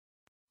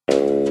My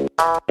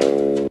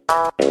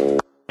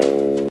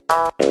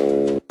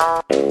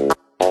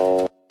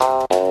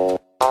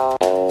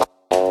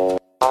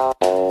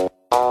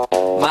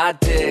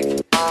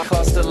dick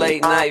cost a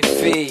late night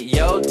fee.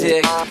 Yo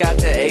dick got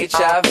the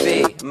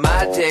HIV.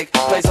 My dick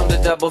plays on the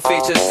double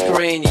feature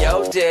screen.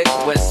 Yo dick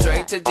went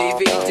straight to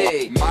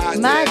DVD.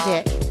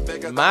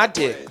 My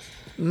dick.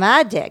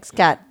 My dick's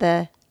got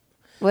the,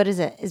 what is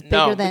it? It's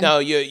bigger than. No,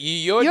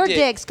 your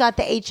dick's got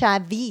the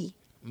HIV.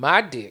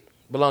 My dick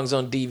belongs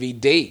on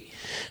DVD.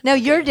 No,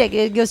 your dick,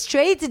 it goes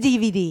straight to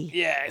DVD.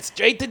 Yeah,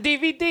 straight to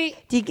DVD.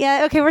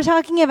 Okay, we're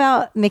talking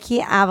about Mickey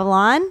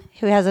Avalon,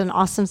 who has an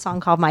awesome song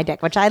called My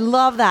Dick, which I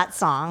love that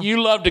song. You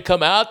love to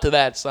come out to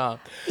that song.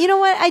 You know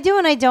what? I do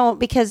and I don't,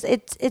 because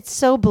it's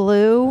so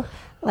blue.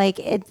 Like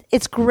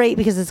it's great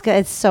because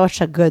it's such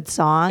a good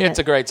song. It's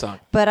a great song.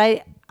 But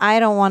I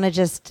don't want to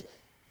just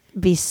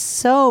be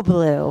so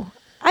blue.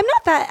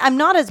 I'm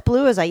not as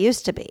blue as I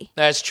used to be.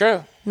 That's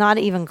true. Not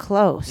even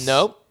close.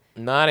 Nope.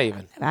 Not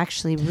even. I'm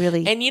actually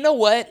really. And you know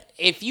what?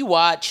 If you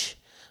watch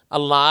a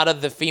lot of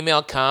the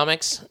female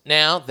comics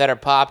now that are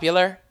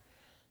popular,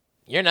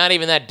 you're not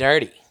even that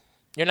dirty.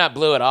 You're not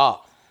blue at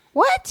all.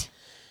 What?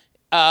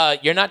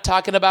 You're not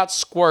talking about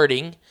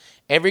squirting.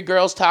 Every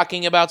girl's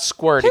talking about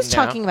squirting Who's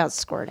now. talking about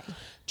squirting?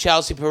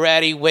 Chelsea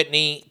Peretti,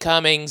 Whitney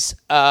Cummings,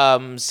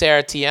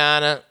 Sarah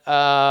Tiana.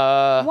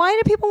 Why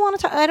do people want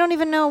to talk? I don't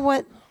even know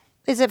what.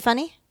 Is it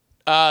funny?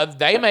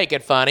 They make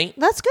it funny.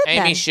 That's good.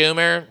 Amy then.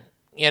 Schumer.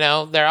 You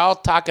know, they're all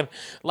talking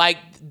like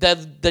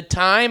the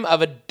time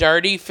of a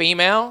dirty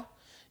female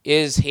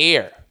is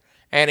here,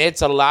 and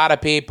it's a lot of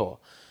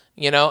people.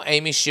 You know,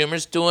 Amy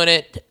Schumer's doing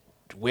it,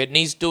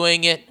 Whitney's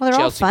doing it, well,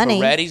 Chelsea all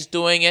funny. Peretti's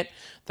doing it.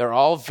 They're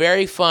all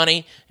very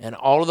funny, and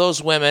all of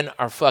those women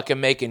are fucking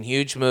making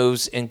huge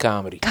moves in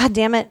comedy. God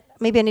damn it!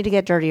 Maybe I need to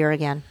get dirtier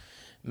again.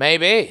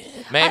 Maybe.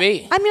 I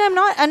mean, I'm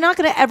not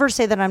going to ever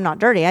say that I'm not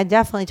dirty. I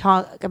definitely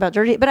talk about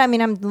dirty, but I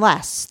mean, I'm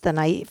less than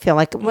I feel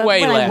like when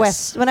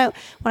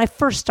I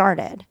first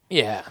started.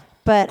 Yeah.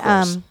 But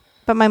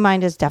my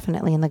mind is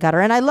definitely in the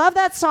gutter, and I love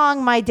that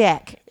song, My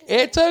Dick.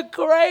 It's a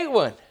great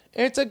one.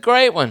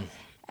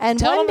 And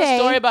Tell one them day,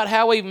 the story about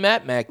how we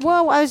met, Mickey.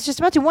 Well, I was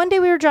just about to. One day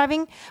we were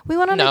driving. We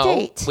went on a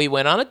date. We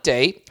went on a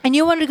date. And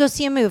you wanted to go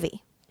see a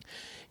movie.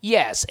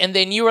 Yes, and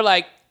then you were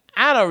like,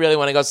 I don't really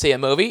want to go see a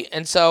movie.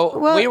 And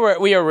so we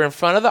were in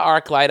front of the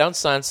ArcLight on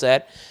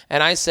Sunset,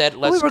 and I said,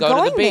 let's go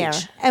to the beach.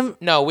 There, and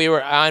no, we were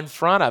in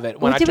front of it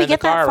when I turned the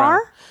car that around.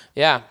 Far?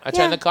 Yeah, I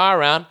turned the car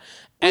around,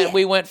 and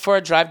we went for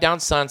a drive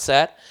down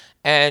Sunset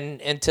and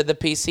into the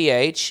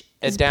PCH,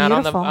 down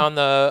beautiful. on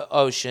the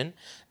ocean.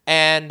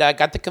 And I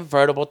got the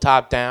convertible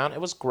top down. It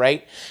was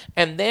great.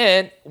 And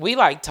then we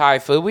like Thai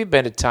food. We've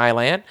been to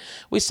Thailand.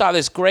 We saw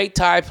this great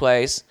Thai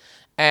place.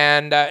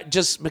 And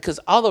just because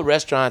all the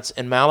restaurants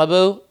in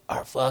Malibu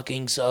are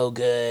fucking so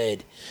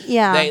good.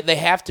 Yeah. They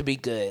have to be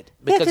good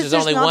because there's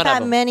only not one that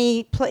of them.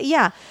 Many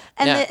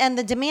and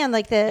the demand,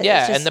 like the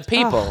and the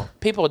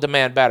people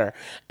demand better.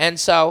 And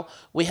so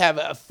we have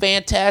a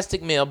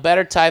fantastic meal,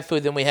 better Thai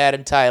food than we had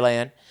in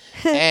Thailand.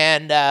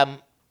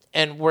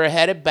 And we're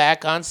headed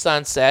back on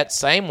Sunset,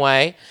 same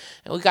way.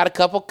 And we got a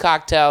couple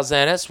cocktails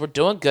in us. We're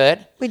doing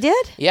good. We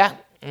did? Yeah.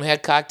 We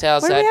had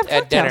cocktails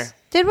at dinner.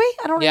 Did we?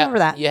 I don't remember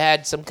that. You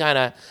had some kind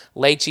of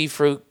lychee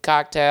fruit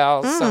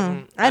cocktail.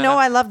 I know.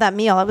 I love that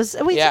meal. It was.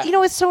 You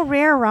know, it's so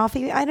rare,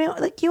 Ralphie. I don't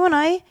like you and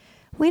I.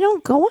 We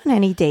don't go on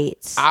any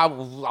dates.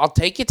 I'll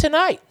take you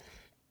tonight.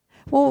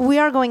 Well, we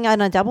are going on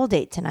a double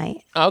date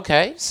tonight.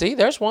 Okay. See,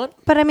 there's one.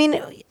 But I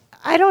mean,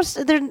 I don't.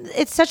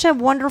 It's such a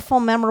wonderful,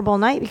 memorable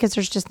night because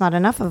there's just not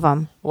enough of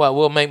them. Well,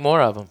 we'll make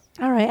more of them.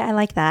 All right, I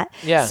like that.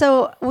 Yeah.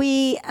 So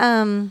we're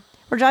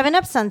driving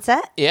up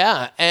Sunset.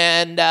 Yeah,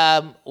 and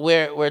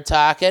we're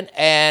talking,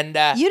 and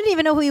you didn't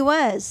even know who he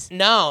was.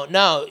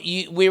 No.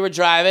 We were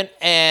driving,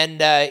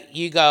 and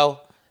you go,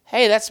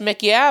 "Hey, that's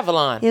Mickey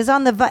Avalon." He was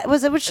on the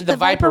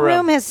Viper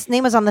Room. His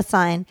name was on the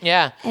sign.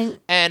 Yeah,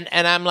 and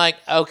I'm like,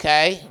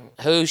 okay,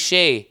 who's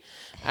she?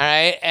 All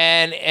right,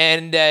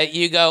 and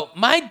you go,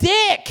 my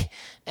dick,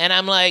 and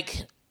I'm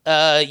like,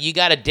 you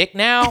got a dick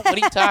now? What are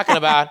you talking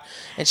about?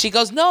 And she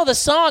goes, no, the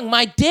song,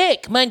 my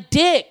dick.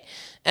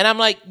 And I'm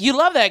like, you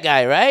love that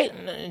guy, right?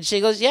 And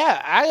she goes,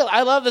 yeah,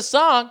 I love the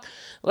song.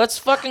 Let's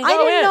fucking go in. I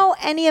didn't know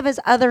any of his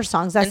other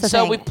songs. That's the thing.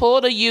 And so we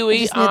pulled a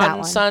Yui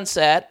on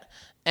Sunset,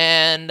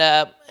 and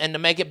to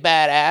make it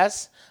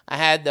badass, I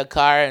had the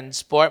car in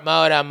sport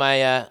mode on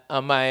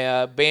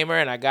my Beamer,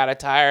 and I got a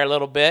tire a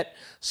little bit,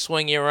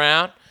 swing you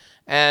around,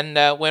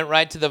 and went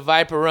right to the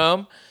Viper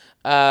Room.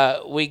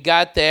 We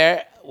got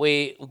there.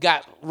 We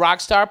got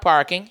Rockstar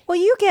parking. Well,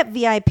 you get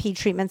VIP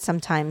treatment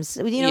sometimes.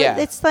 You know,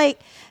 it's like,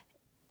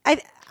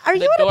 are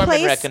you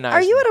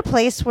at a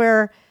place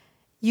where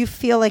you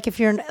feel like if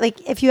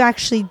you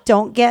actually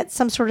don't get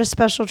some sort of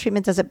special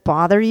treatment, does it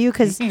bother you?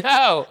 Because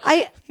no,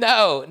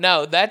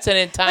 that's an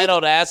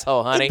entitled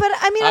asshole, honey. But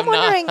I mean, I'm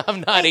wondering.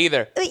 I'm not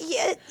either.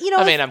 You know,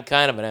 I mean, I'm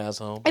kind of an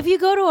asshole. If you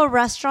go to a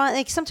restaurant,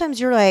 like sometimes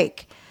you're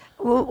like,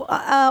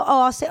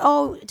 I'll say,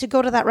 to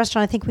go to that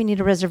restaurant, I think we need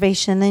a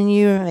reservation. Then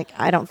you're like,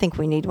 I don't think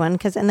we need one,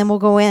 and then we'll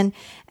go in,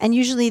 and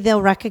usually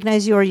they'll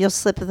recognize you, or you'll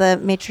slip the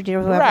maitre d'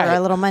 or whoever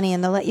a little money,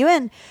 and they'll let you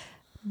in.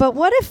 But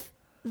what if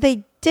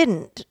they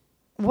didn't?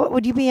 What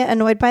would you be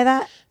annoyed by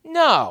that?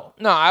 No,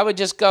 I would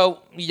just go,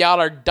 y'all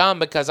are dumb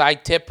because I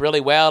tip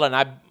really well and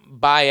I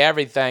buy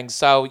everything,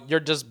 so you're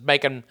just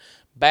making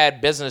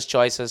bad business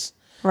choices.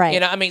 Right.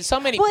 You know, I mean, so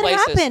many places.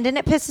 It happened, and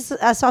it pisses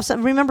us off. So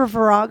remember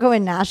Virago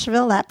in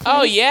Nashville? That place?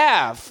 Oh,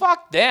 yeah.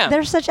 Fuck them.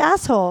 They're such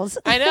assholes.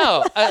 I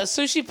know. A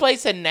sushi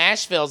place in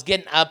Nashville's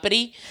getting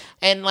uppity,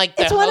 and like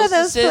the it's one of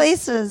those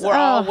places. We're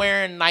all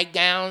wearing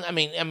nightgowns. I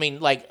mean,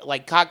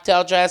 like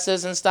cocktail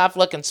dresses and stuff,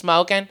 looking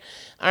smoking.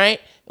 All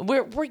right.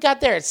 We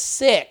got there at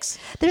 6.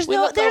 There's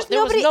nobody.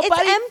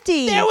 It's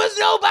empty. There was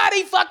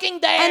nobody fucking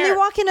there. And they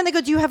walk in and they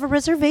go, "Do you have a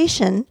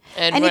reservation?"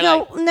 And you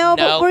go, like, "No,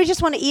 but we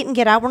just want to eat and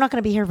get out. We're not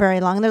going to be here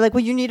very long." And they're like,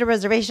 "Well, you need a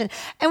reservation."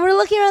 And we're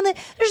looking around.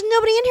 There's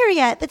nobody in here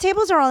yet. The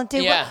tables are all empty.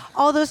 Yeah.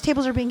 All those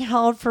tables are being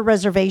held for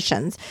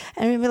reservations.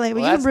 And we'd be like,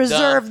 "Well, you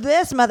reserve dumb.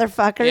 This,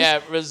 motherfuckers."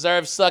 Yeah,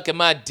 reserve sucking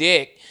my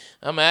dick.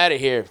 I'm out of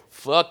here.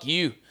 Fuck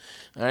you.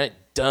 All right,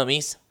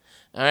 dummies.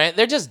 All right,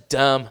 they're just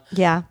dumb.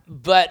 Yeah.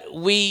 But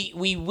we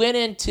went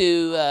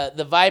into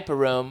the Viper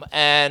room,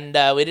 and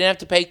we didn't have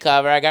to pay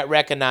cover. I got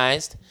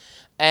recognized,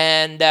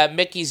 and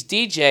Mickey's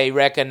DJ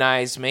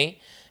recognized me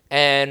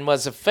and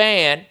was a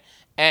fan,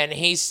 and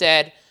he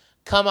said,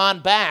 "Come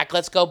on back.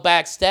 Let's go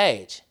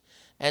backstage."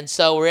 And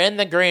so we're in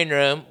the green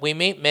room. We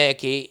meet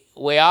Mickey.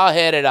 We all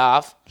hit it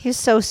off. He was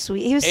so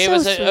sweet. He was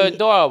sweet.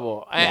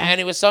 Adorable, yeah. And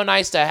he was so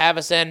nice to have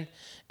us in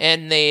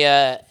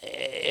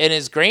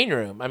his green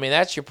room. I mean,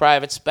 that's your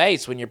private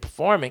space when you're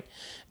performing.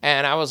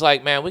 And I was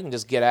like, man, we can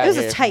just get out of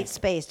here. It was a tight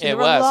space. There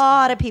were a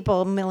lot of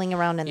people milling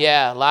around in there.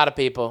 Yeah, a lot of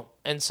people.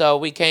 And so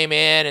we came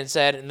in and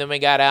then we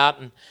got out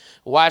and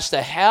watched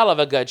a hell of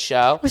a good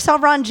show. We saw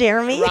Ron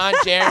Jeremy. Ron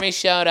Jeremy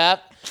showed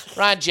up.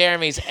 Ron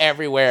Jeremy's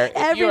everywhere.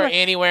 If you're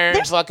anywhere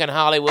in fucking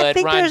Hollywood,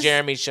 Ron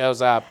Jeremy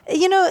shows up.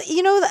 You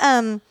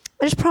know,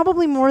 there's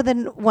probably more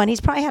than one.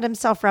 He's probably had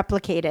himself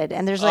replicated.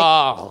 And there's like...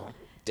 Oh,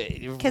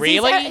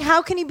 really?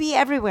 How can he be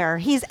everywhere?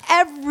 He's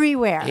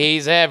everywhere.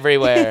 He's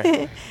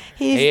everywhere.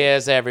 He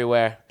is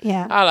everywhere.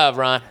 Yeah. I love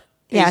Ron.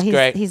 He's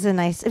great. He's a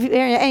nice...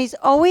 And he's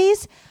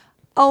always,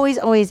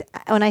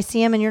 when I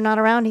see him and you're not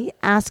around, he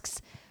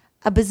asks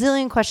a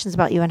bazillion questions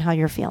about you and how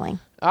you're feeling.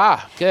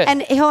 Ah, good.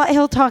 And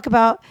he'll talk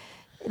about,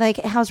 like,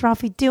 how's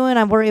Ralphie doing?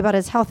 I worry about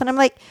his health. And I'm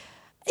like...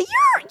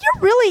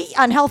 You're really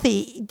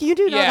unhealthy. You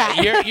do know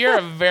that. Yeah, you're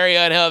a very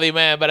unhealthy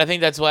man, but I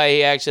think that's why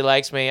he actually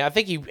likes me. I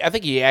think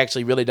he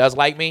actually really does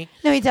like me.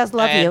 No, he does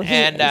love you.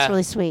 He's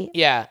really sweet.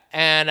 Yeah,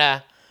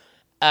 and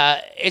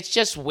it's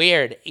just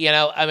weird, you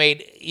know. I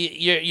mean,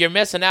 you're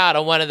missing out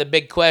on one of the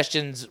big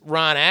questions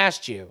Ron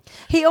asked you.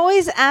 He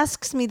always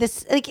asks me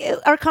this. Like,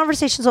 our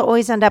conversations will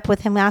always end up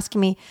with him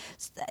asking me,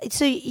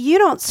 "So you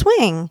don't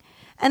swing?"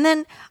 And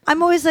then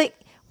I'm always like,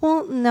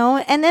 well, no.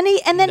 And then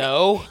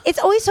no. It's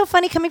always so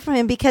funny coming from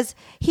him because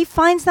he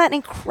finds that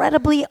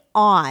incredibly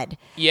odd.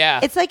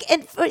 Yeah. It's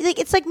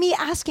like me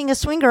asking a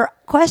swinger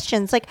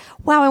questions. Like,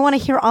 wow, I want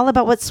to hear all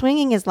about what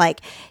swinging is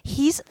like.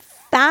 He's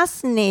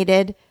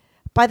fascinated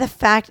by the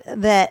fact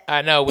that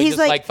I know we just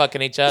like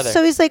fucking each other.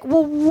 So he's like,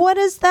 well, what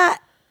is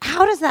that?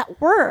 How does that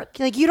work?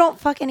 Like, you don't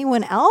fuck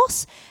anyone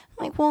else?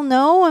 I'm like, well,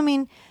 no. I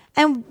mean,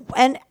 and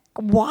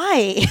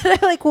why?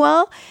 Like,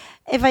 well,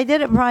 if I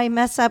did, it probably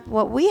mess up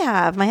what we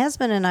have, my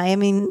husband and I. I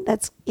mean,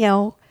 that's, you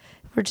know,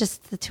 we're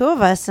just the two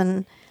of us,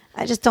 and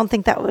I just don't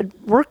think that would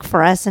work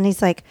for us. And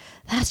he's like,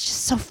 that's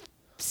just so...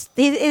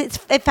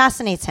 It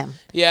fascinates him.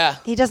 Yeah.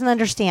 He doesn't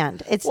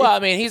understand. I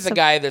mean, he's a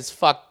guy that's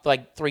fucked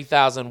like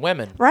 3,000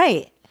 women.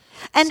 Right.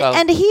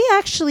 And he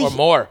actually... Or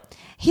more.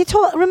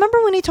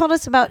 Remember when he told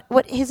us about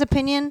what his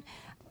opinion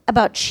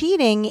about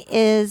cheating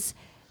is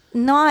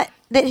not...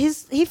 That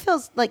he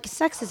feels like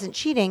sex isn't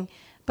cheating,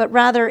 but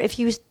rather if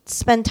you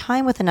spend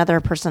time with another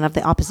person of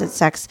the opposite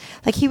sex,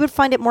 like he would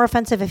find it more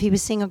offensive if he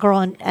was seeing a girl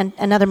and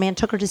another man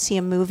took her to see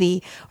a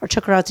movie or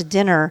took her out to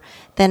dinner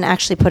than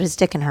actually put his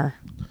dick in her.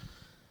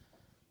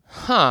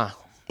 Huh.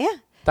 Yeah.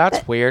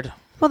 That's weird.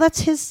 Well,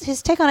 that's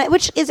his take on it,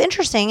 which is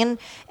interesting. And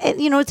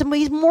you know,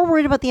 he's more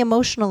worried about the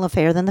emotional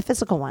affair than the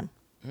physical one.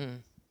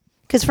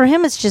 Because for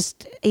him,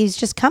 he's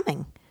just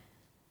coming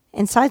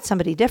inside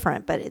somebody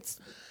different, but it's...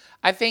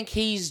 I think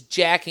he's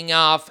jacking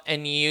off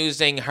and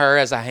using her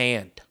as a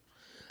hand.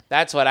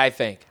 That's what I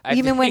think.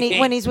 Even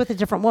when he's with a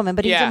different woman,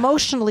 but he's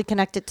emotionally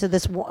connected to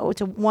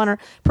one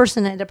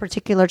person at a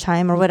particular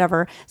time or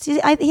whatever.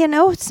 See,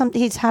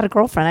 he's had a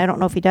girlfriend. I don't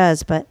know if he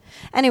does, but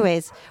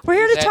anyways, we're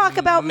here to talk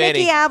about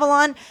Mickey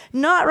Avalon,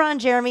 not Ron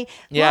Jeremy.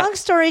 Yeah. Long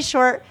story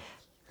short.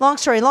 Long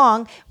story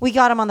long, we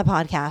got him on the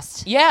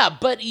podcast. Yeah,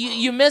 but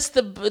you missed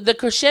the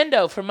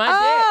crescendo for my dick.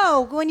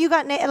 Oh, when you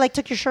got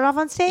took your shirt off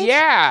on stage?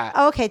 Yeah.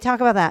 Okay,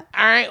 talk about that.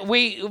 All right,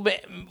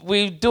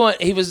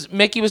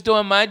 Mickey was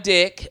doing my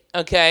dick,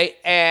 okay,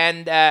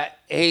 and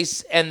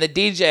the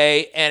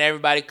DJ and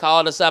everybody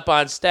called us up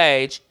on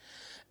stage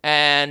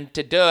and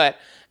to do it,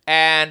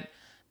 and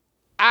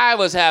I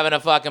was having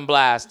a fucking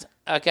blast.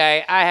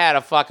 Okay, I had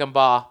a fucking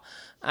ball.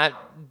 I'm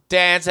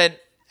dancing,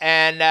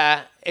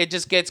 and it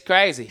just gets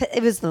crazy.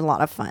 It was a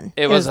lot of fun.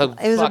 It was a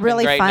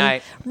really great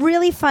night.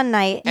 Really fun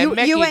night. And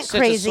You went such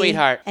crazy. A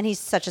sweetheart. And he's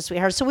such a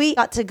sweetheart. So we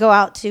got to go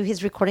out to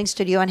his recording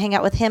studio and hang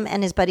out with him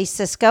and his buddy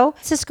Cisco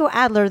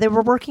Adler. They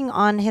were working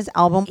on his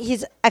album.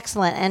 He's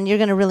excellent, and you're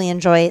going to really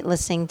enjoy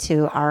listening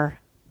to our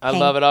I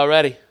love it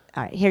already.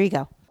 All right, here you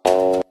go.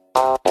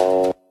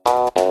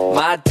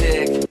 My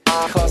dick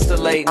cost a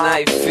late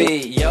night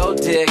fee. Yo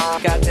dick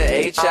got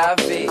the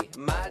HIV.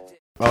 My dick.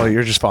 Oh,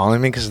 you're just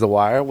following me because of the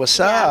wire? What's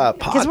up?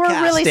 Because we're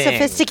really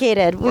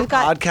sophisticated. We're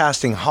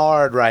podcasting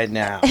hard right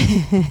now.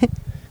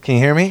 Can you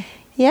hear me?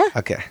 Yeah.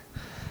 Okay.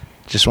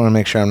 Just want to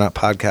make sure I'm not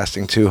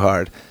podcasting too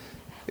hard.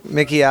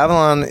 Mickey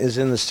Avalon is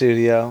in the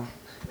studio.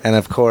 And,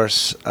 of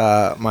course,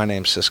 my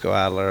name's Cisco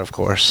Adler, of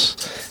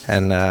course.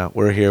 And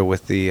we're here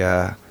with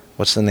the,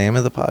 what's the name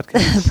of the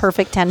podcast?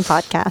 Perfect 10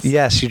 podcast.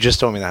 Yes, you just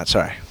told me that.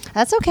 Sorry.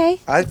 That's okay.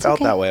 I felt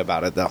that way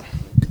about it, though.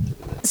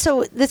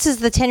 So this is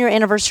the 10-year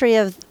anniversary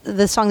of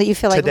the song that you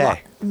feel like...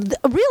 Today.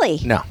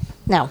 Really? No.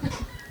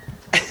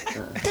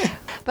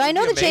 But I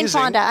know the Jane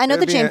Fonda. I know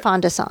the Jane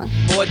Fonda song.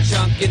 More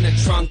junk in the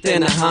trunk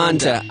than a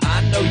Honda.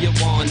 I know you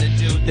want to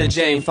do the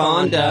Jane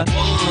Fonda. 1,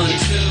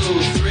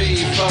 2, 3,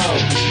 4.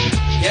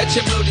 Get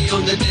your booty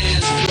on the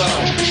dance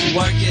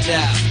floor. Work it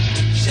out.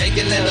 Shake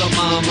it, little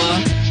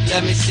mama.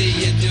 Let me see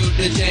you do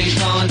the Jane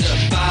Fonda.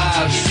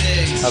 5,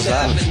 6,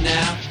 7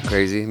 now.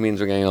 Crazy. It means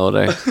we're getting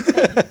older.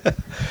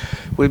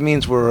 It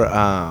means we're,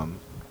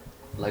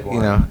 Like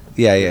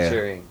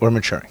maturing. We're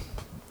maturing.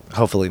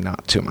 Hopefully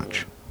not too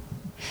much.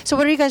 So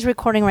what are you guys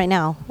recording right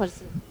now? What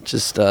is it?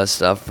 Just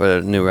stuff for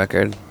a new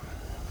record.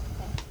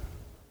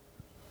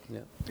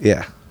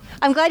 Yeah.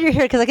 I'm glad you're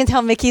here because I can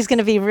tell Mickey's going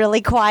to be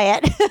really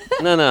quiet.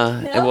 No.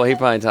 Well, he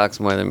probably talks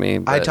more than me.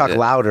 I talk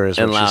louder is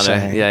what and you're louder.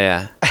 saying.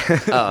 Yeah.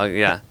 Oh,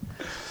 yeah.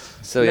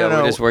 So,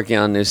 we're just working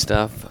on new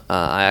stuff.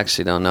 I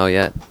actually don't know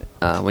yet.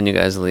 When you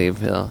guys leave,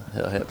 he'll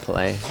hit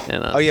play.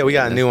 And, we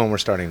got a new one we're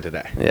starting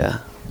today. Yeah.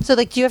 So,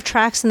 do you have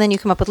tracks and then you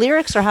come up with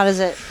lyrics, or how does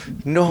it?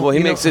 No. Well,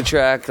 he makes a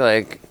track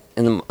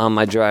on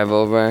my drive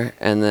over,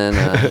 and then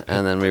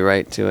and then we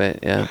write to it.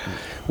 Yeah.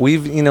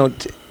 We've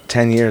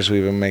 10 years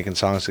we've been making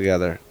songs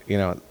together.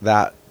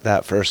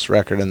 That first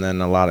record and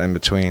then a lot in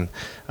between.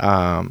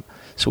 So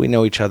we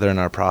know each other in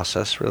our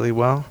process really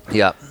well.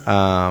 Yep.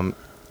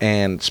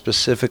 And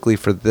specifically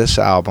for this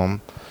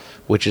album,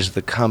 which is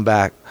the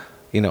comeback.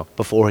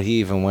 Before he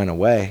even went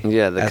away.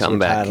 Yeah, the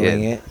comeback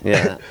kid.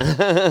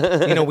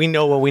 Yeah. We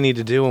know what we need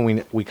to do,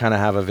 and we kind of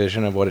have a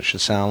vision of what it should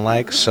sound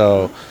like.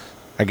 So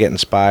I get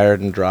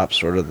inspired and drop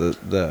sort of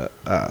the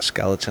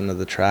skeleton of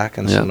the track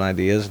and some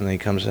ideas, and then he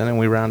comes in and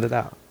we round it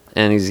out.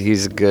 And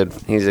he's a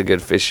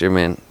good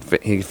fisherman.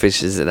 He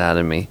fishes it out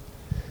of me.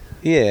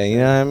 Yeah, you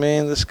know what I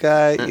mean? This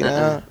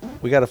guy,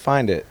 we got to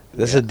find it.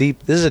 This is a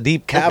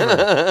deep cavern.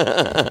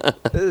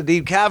 This is a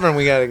deep cavern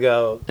we got to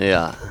go.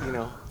 Yeah.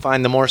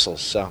 Find the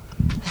morsels. So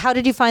How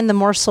did you find the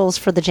morsels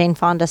for the Jane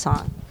Fonda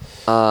song?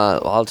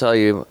 I'll tell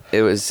you,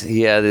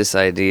 he had this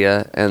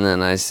idea, and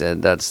then I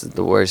said, that's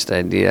the worst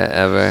idea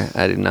ever.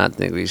 I did not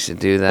think we should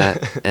do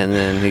that. And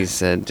then he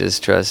said,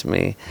 just trust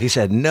me. He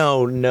said,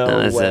 no and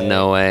I said,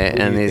 no way.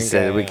 And he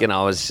said, we can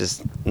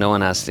always no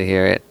one has to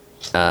hear it.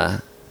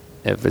 And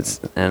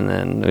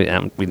then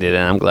we did it.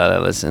 I'm glad I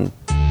listened.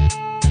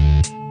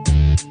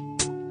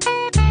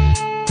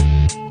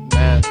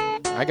 Man,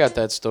 I got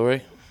that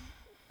story.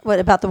 What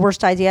about the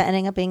worst idea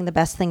ending up being the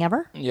best thing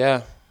ever?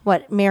 Yeah.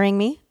 What, marrying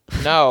me?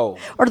 No.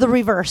 Or the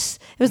reverse?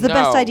 It was the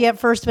best idea at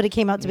first, but it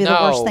came out to be the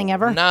worst thing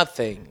ever?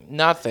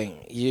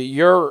 Nothing.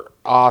 You're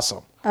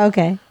awesome.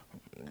 Okay.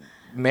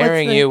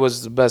 Marrying you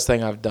was the best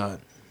thing I've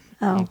done.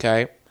 Oh.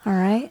 Okay? All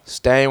right.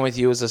 Staying with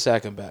you is the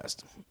second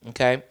best.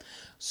 Okay?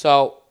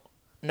 So,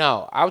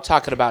 no, I was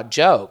talking about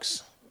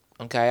jokes.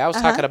 Okay? I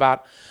was talking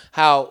about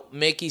how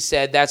Mickey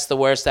said that's the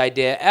worst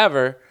idea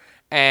ever,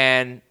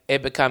 and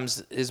it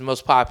becomes his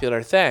most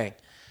popular thing.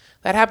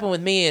 That happened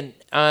with me in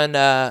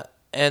the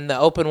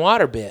open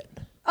water bit.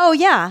 Oh,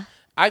 yeah.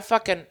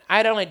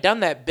 I'd only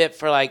done that bit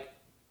for like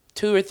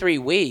 2 or 3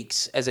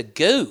 weeks as a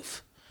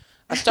goof.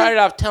 I started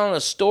off telling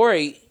a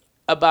story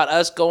about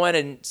us going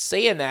and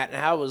seeing that and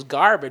how it was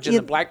garbage and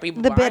the black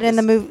people. The bit in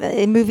the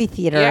movie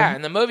theater. Yeah,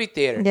 in the movie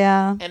theater.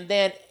 Yeah. And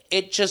then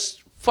it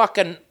just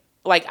fucking,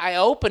 I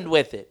opened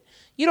with it.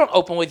 You don't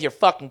open with your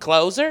fucking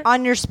closer.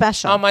 On your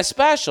special. On my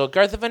special,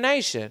 Girth of a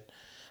Nation.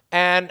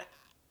 And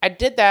I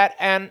did that,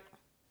 and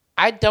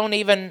I don't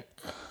even...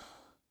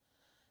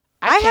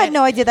 I had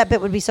no idea that bit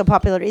would be so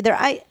popular either.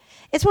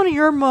 It's one of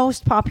your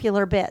most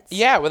popular bits.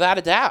 Yeah, without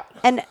a doubt.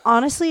 And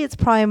honestly, it's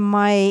probably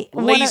my...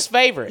 least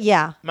favorite.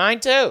 Yeah. Mine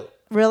too.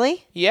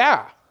 Really?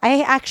 Yeah.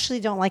 I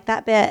actually don't like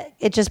that bit.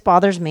 It just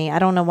bothers me. I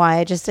don't know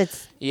why.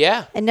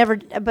 Yeah. It never...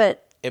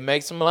 But... It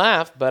makes them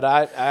laugh, but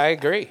I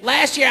agree.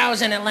 Last year I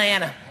was in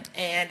Atlanta,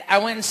 and I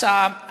went and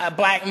saw a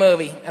black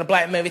movie at a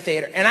black movie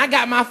theater, and I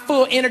got my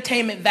full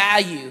entertainment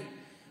value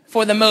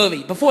for the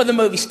movie before the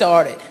movie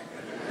started.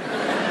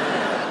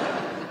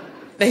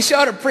 They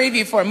showed a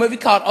preview for a movie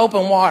called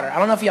Open Water. I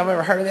don't know if y'all have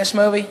ever heard of this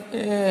movie.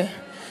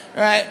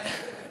 right?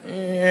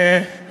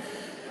 Yeah.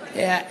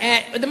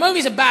 And the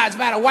movie's about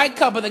a white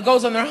couple that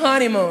goes on their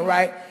honeymoon,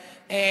 right?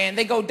 And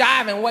they go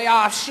diving way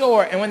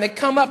offshore, and when they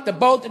come up, the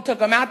boat that took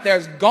them out there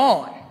is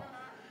gone.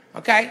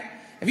 Okay?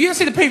 If you didn't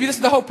see the preview, this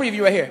is the whole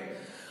preview right here.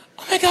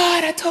 Oh my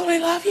God, I totally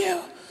love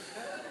you.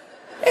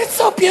 It's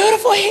so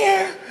beautiful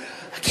here.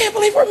 I can't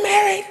believe we're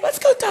married. Let's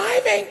go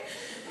diving.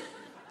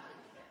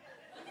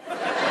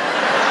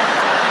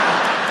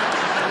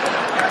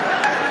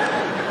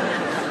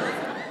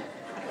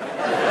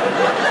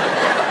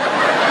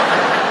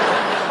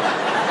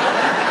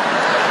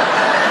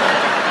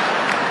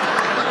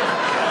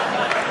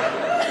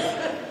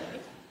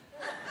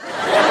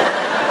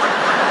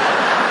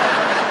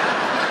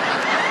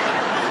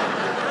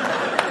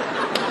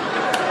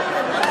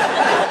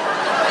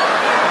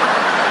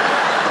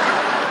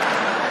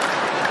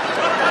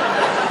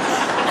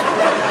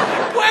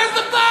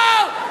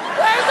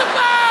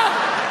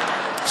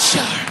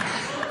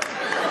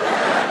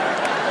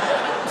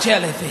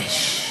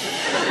 Jellyfish,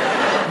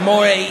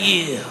 moray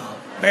eel,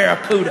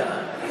 barracuda.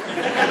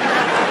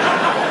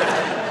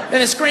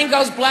 Then the screen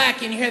goes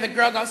black and you hear the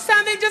girl go,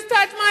 something just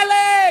touched my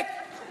leg.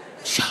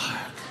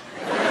 Shark.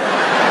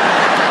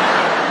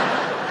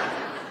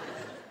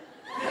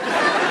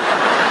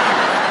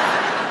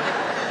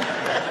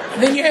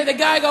 Then you hear the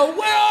guy go,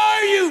 where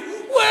are you?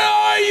 Where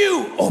are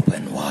you?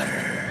 Open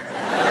water.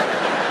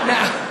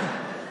 Now,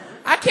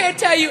 I can't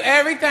tell you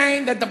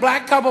everything that the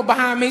black couple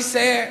behind me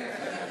said,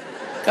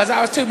 because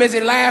I was too busy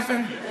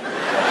laughing.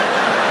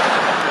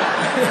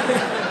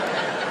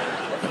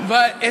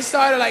 But it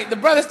started like, the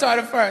brother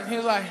started first. He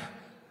was like,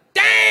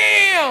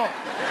 damn!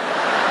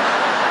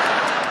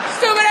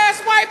 Stupid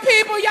ass white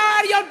people, y'all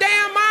out of your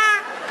damn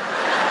mind?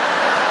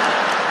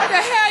 What the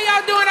hell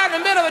y'all doing out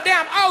in the middle of the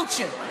damn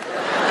ocean?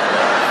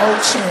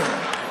 Ocean.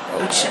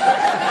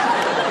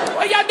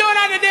 What y'all doing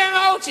out in the damn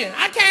ocean?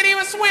 I can't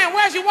even swim.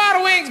 Where's your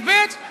water wings,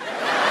 bitch?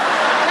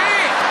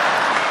 Damn.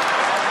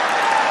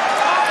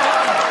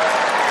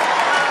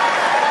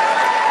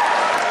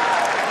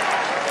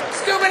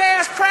 Stupid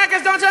ass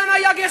crackers, don't y'all know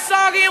y'all get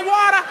soggy in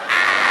water?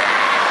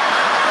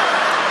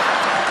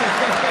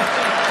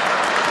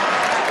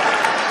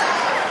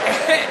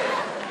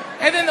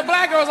 And then the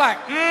black girl's like,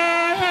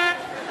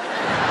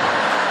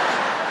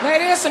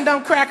 Lady, there's some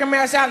dumb cracker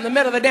mess out in the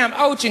middle of the damn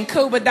ocean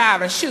scuba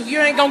diving. Shoot, you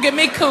ain't gonna get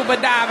me scuba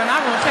diving.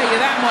 I'm gonna tell you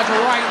that much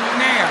right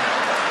now.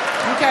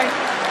 Okay?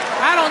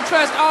 I don't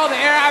trust all the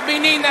air. I be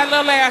needing that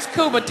little ass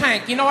scuba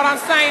tank. You know what I'm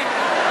saying?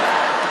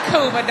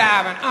 Scuba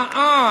diving.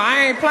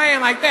 I ain't playing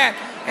like that.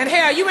 And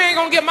hell, you ain't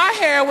gonna get my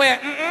hair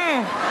wet.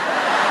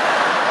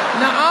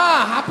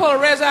 Nuh-uh. I pull a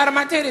razor out of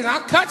my titties.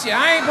 I'll cut you.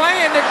 I ain't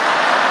playing this.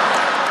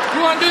 You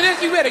want to do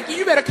this?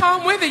 You better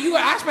come with it.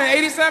 I spent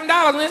 $87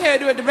 on this hair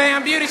to do at the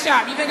damn beauty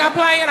shop. You think I'm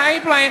playing? I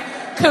ain't playing.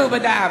 Scuba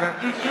diving.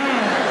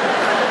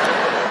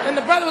 And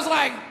the brother was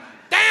like,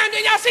 damn,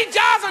 didn't y'all see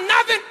Jaws or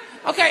nothing?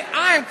 Okay,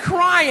 I am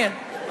crying.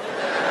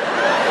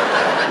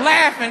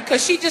 Laughing,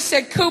 because she just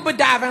said scuba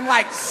diving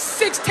like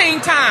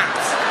 16 times.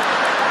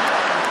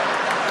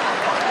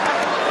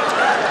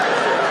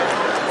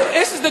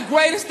 This is the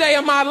greatest day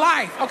of my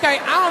life, okay?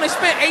 I only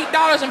spent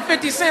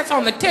 $8.50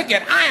 on the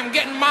ticket. I am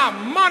getting my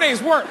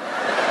money's worth.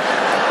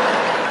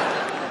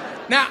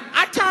 Now,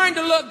 I turned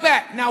to look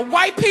back. Now,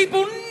 white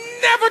people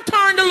never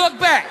turn to look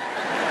back.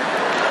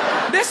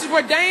 This is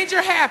where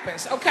danger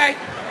happens, okay?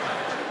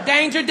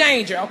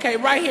 Danger, okay?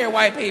 Right here,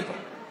 white people.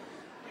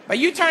 But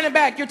you turning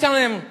back, you're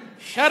telling them,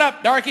 shut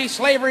up, darky,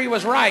 slavery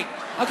was right.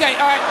 Okay,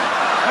 all right?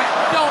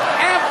 Don't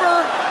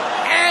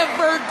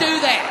ever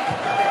do that.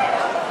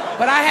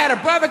 But I had a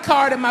brother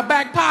card in my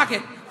back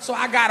pocket, so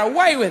I got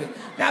away with it.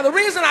 Now, the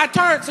reason I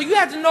turned, so you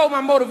have to know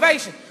my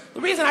motivation. The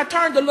reason I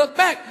turned to look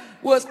back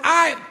was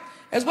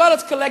as well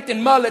as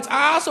collecting mullets,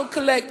 I also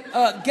collect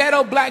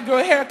ghetto black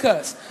girl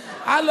haircuts.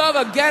 I love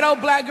a ghetto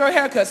black girl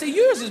haircut. See,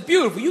 yours is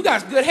beautiful. You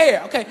got good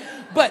hair, okay?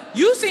 But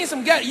you seen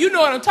some ghetto, you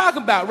know what I'm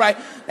talking about, right?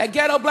 That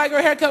ghetto black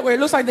girl haircut where it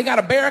looks like they got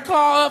a bear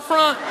claw up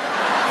front.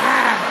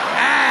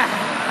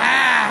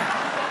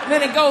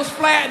 Then it goes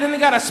flat, and then they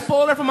got a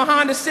spoiler from a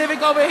Honda Civic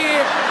over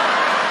here.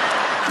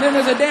 Then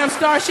there's a damn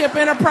Starship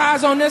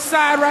Enterprise on this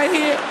side right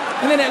here.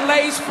 And then it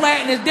lays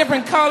flat and it's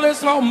different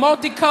colors, all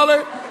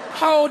multicolored.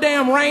 Whole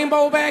damn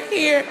rainbow back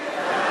here.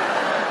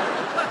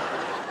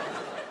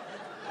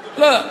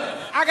 Look,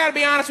 I gotta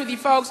be honest with you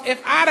folks.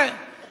 If I'd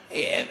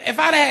have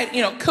had,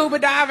 scuba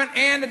diving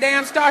and the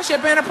damn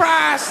Starship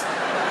Enterprise,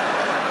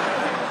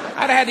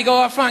 I'd have had to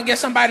go up front and get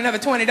somebody another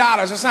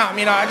 $20 or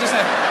something, I just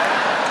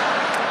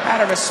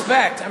out of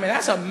respect. I mean,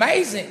 that's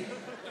amazing.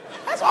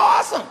 That's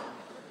awesome.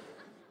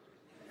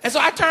 And so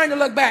I turned to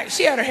look back.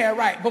 She had her hair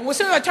right. But as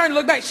soon as I turned to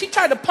look back, she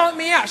tried to punk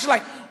me out. She's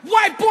like,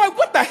 white boy,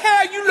 what the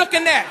hell are you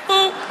looking at?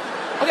 Fool?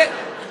 Okay.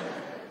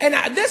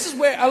 And this is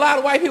where a lot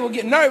of white people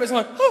get nervous.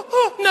 Like,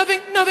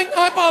 nothing.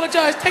 I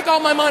apologize. Take all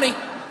my money.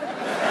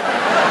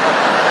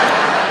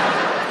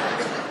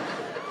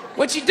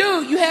 What you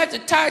do, you have to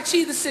Tai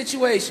Chi the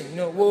situation.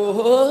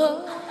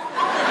 Whoa.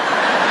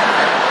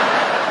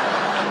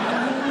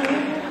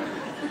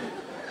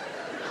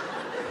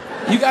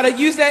 You got to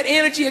use that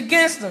energy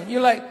against them.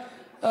 You're like,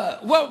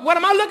 what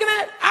am I looking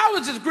at? I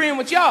was just agreeing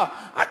with y'all.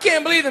 I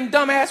can't believe them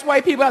dumbass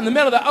white people out in the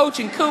middle of the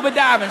ocean scuba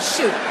diving.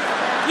 Shoot.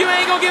 You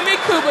ain't going to get me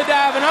scuba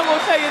diving. I'm going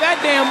to tell you that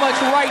damn much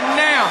right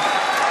now.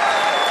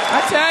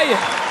 I tell you.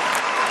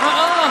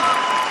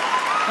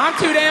 I'm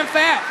too damn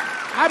fat.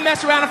 I'd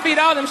mess around and feed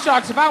all them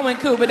sharks if I went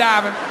scuba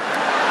diving.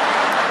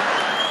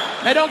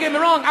 Now, don't get me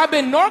wrong. I've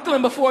been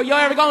snorkeling before. Y'all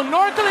ever gone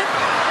snorkeling?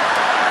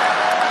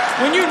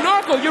 When you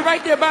snorkel, you're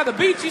right there by the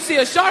beach. You see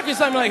a shark or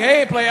something like,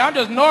 hey, player, I'm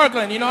just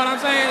snorkeling. You know what I'm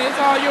saying? It's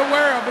all your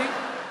world,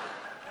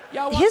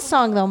 B. His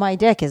song, though, My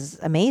Dick, is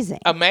amazing.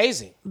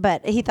 Amazing.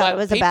 But he thought it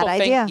was a bad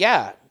idea.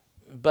 Yeah.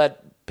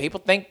 But people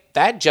think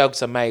that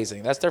joke's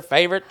amazing. That's their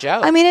favorite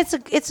joke. I mean,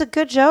 it's a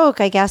good joke,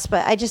 I guess,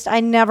 but I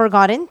never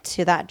got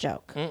into that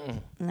joke.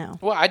 No.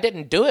 Well, I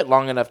didn't do it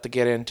long enough to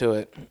get into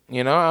it.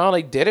 You know, I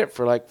only did it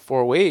for like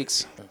 4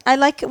 weeks. I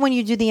like it when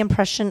you do the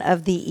impression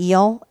of the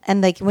eel,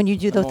 and like when you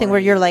do the thing where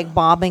you're like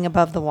bobbing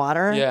above the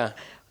water. Yeah.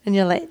 And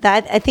you're like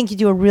that. I think you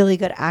do a really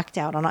good act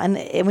out on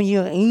it. And when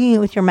you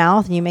with your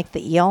mouth and you make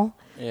the eel,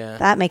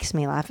 that makes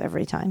me laugh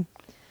every time.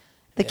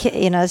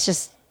 It's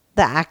just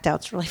the act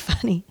out's really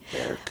funny.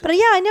 But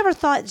yeah, I never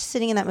thought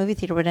sitting in that movie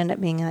theater would end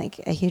up being like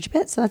a huge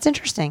bit. So that's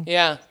interesting.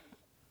 Yeah,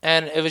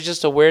 and it was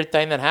just a weird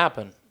thing that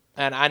happened,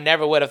 and I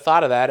never would have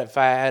thought of that if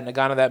I hadn't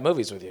gone to that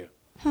movies with you.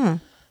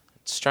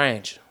 It's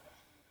strange.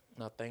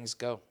 How things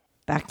go.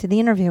 Back to the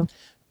interview.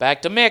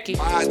 Back to Mickey.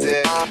 My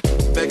dick,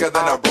 bigger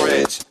than a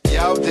bridge.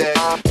 Yo dick,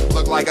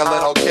 look like a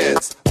little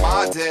kid's.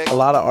 My dick. A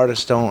lot of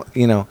artists don't,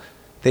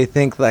 they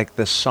think like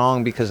the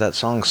song, because that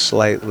song's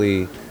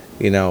slightly,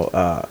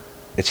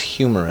 it's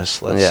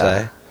humorous, let's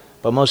say.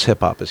 But most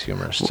hip hop is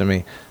humorous to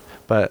me.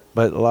 But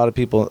a lot of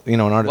people, an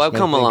artist. Well, I've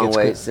come a long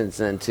way since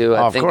then too.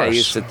 I think I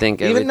used to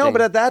think everything. But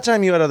at that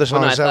time you had other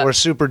songs that were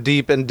super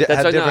deep and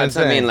had different things.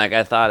 I mean, like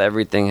I thought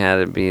everything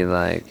had to be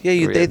like.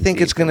 Yeah, they think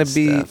it's going to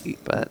be,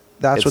 but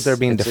that's what they're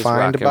being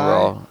defined just rock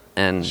by.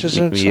 And roll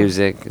and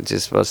music. It's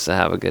just supposed to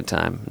have a good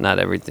time. Not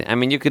everything. I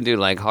mean, you could do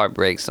like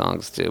heartbreak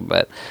songs too,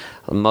 but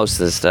most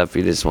of the stuff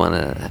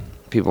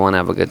people want to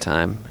have a good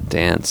time,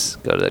 dance,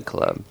 go to the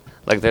club.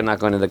 Like they're not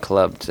going to the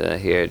club to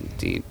hear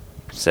deep,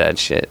 sad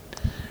shit.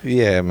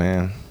 Yeah,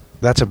 man.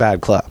 That's a bad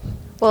club.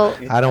 Well,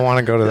 I don't want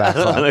to go to that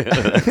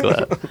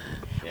club.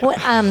 Well,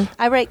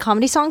 I write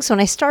comedy songs. So when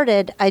I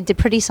started, I did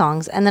pretty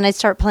songs, and then I'd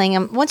start playing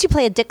them. Once you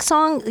play a dick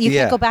song, you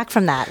can't go back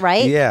from that,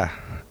 right? Yeah.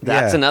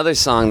 That's another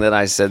song that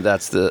I said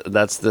that's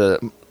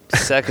the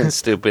second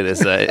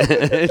stupidest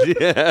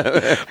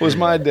was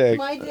My Dick.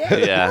 My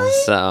Dick. Yeah.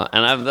 So,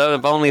 and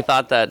I've only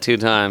thought that 2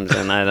 times,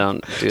 and I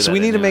don't do that. So we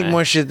need to make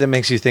more shit that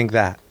makes you think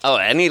that. Oh,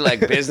 any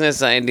like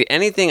business idea,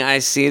 anything I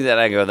see that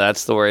I go,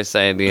 that's the worst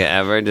idea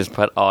ever. Just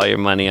put all your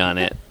money on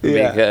it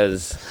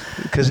because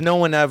no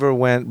one ever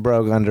went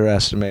broke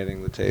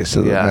underestimating the taste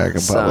of the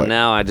American public. So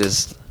now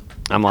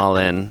I'm all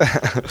in.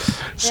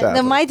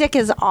 The My Dick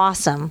is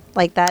awesome.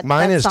 Like that.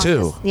 Mine that is song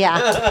too.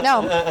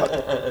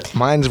 No.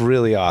 Mine's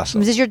really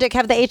awesome. Does your dick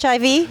have the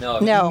HIV? No.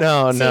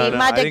 No. See,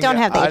 my dick don't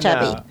have the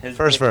HIV. No.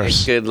 First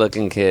verse.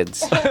 Good-looking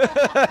kids.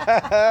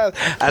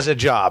 As a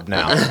job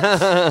now. You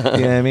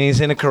know what I mean? He's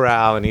in a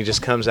corral and he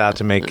just comes out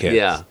to make kids.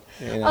 Yeah.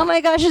 Oh my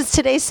gosh, is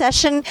today's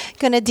session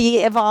going to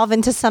de-evolve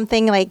into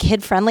something like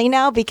kid-friendly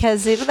now?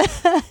 Because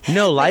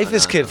no, life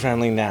is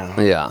kid-friendly now.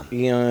 Yeah.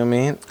 You know what I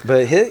mean?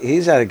 But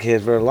he's had a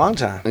kid for a long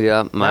time.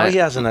 Yeah. Now he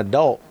has an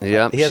adult.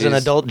 Yeah. He has an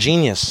adult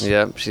genius.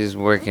 Yep. She's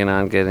working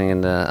on getting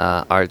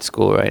into art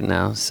school right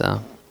now,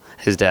 so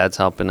his dad's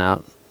helping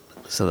out,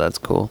 so that's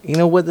cool. You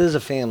know what? There's a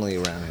family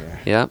around here.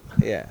 Yep.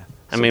 Yeah.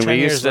 I mean, we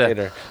used to.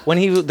 Later,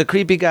 when the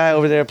creepy guy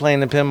over there playing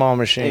the pinball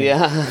machine,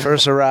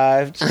 first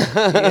arrived. You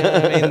know what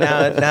I mean?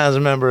 Now he's a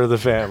member of the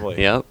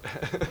family. Yep.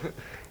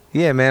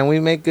 Yeah, man,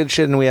 we make good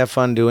shit and we have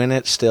fun doing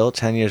it still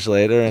 10 years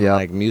later. And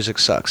like music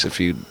sucks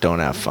if you don't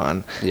have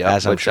fun,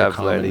 as I'm sure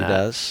comedy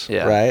does.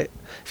 Yeah. Right?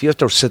 If you have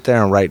to sit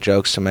there and write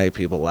jokes to make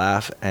people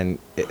laugh and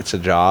it's a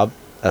job,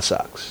 that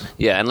sucks.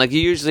 Yeah, and like you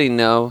usually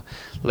know,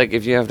 like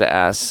if you have to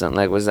ask something,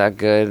 like was that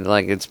good?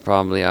 Like it's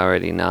probably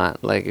already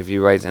not. Like if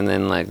you write and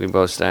then like we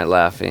both start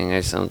laughing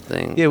or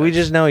something. Yeah, we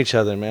just know each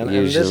other, man.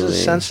 Usually. And this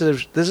is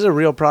sensitive. This is a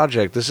real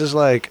project. This is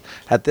like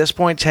at this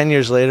point, 10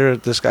 years later,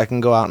 this guy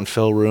can go out and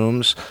fill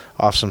rooms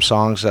off some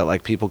songs that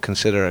like people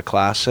consider a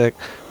classic.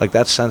 Like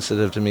that's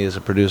sensitive to me as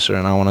a producer,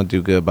 and I want to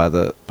do good by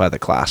the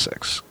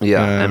classics. Yeah, you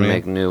know and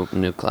make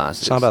new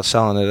classics. It's not about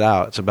selling it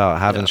out. It's about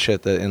having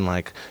shit that in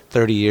like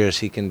 30 years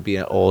he can be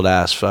an old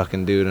ass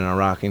fucking dude in a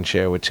rocking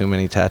chair with too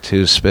many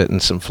tattoos, spitting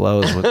some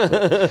flows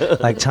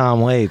with like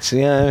Tom Waits.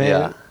 You know what I mean?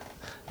 Yeah.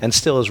 And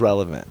still is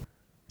relevant.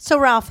 So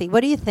Ralphie,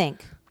 what do you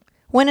think?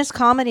 When is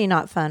comedy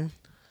not fun?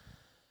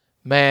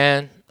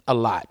 Man, a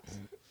lot.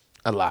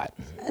 I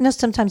know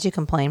sometimes you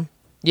complain.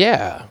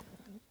 Yeah.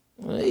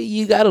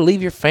 You got to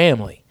leave your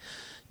family.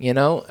 You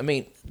know? I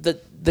mean, the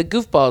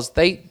goofballs,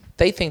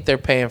 they think they're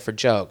paying for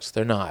jokes.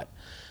 They're not.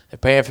 They're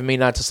paying for me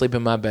not to sleep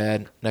in my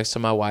bed next to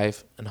my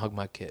wife and hug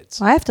my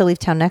kids. Well, I have to leave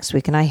town next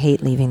week, and I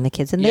hate leaving the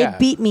kids. And they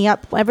beat me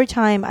up every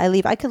time I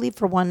leave. I could leave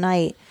for one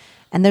night,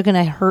 and they're going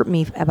to hurt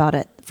me about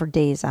it for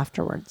days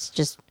afterwards.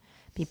 Just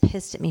be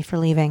pissed at me for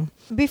leaving.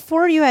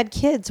 Before you had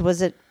kids,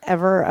 was it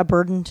ever a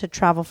burden to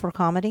travel for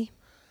comedy?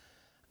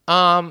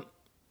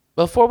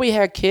 Before we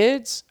had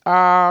kids,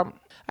 I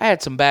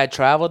had some bad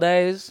travel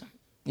days.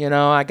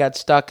 I got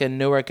stuck in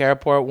Newark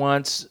Airport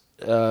once.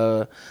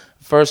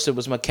 First it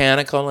was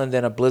mechanical, and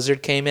then a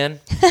blizzard came in.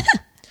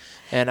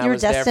 And I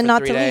was there for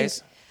 3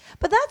 days.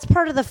 But that's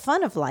part of the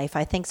fun of life,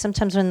 I think.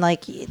 Sometimes when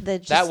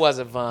that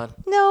wasn't fun.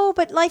 No,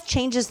 but life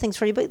changes things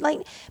for you. But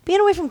being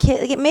away from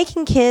kids,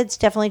 making kids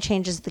definitely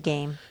changes the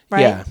game,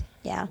 right?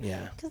 Yeah.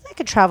 Because I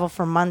could travel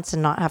for months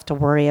and not have to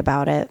worry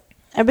about it.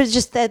 It was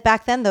just that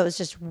back then, though, it was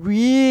just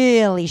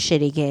really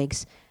shitty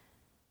gigs.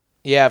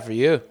 Yeah, for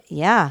you.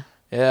 Yeah.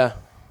 Yeah.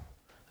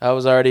 I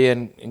was already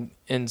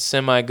in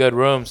semi-good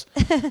rooms.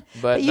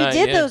 But you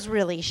did those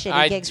really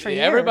shitty gigs for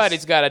years.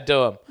 Everybody's got to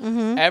do them.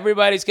 Mm-hmm.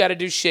 Everybody's got to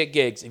do shit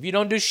gigs. If you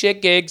don't do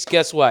shit gigs,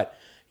 guess what?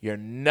 You're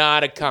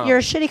not a comic. You're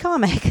a shitty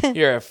comic.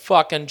 You're a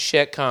fucking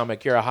shit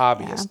comic. You're a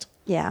hobbyist.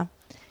 Yeah.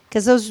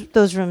 Because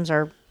those rooms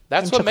are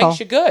That's integral. What makes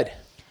you good.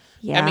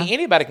 Yeah. I mean,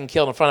 anybody can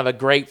kill in front of a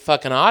great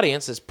fucking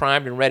audience that's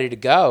primed and ready to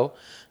go.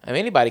 I mean,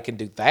 anybody can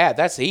do that.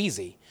 That's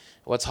easy.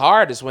 What's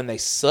hard is when they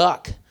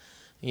suck.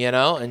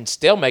 And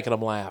still making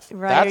them laugh.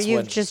 Right, that's or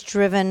you've just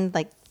driven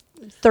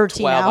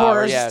 13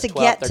 hours to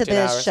get to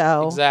this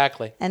show.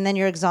 Exactly. And then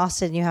you're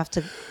exhausted and you have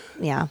to,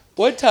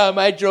 One time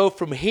I drove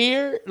from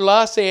here,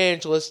 Los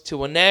Angeles, to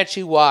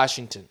Wenatchee,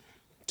 Washington.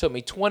 It took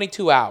me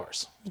 22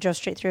 hours. You drove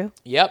straight through?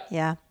 Yep.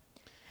 Yeah.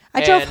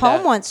 I drove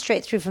home once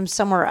straight through from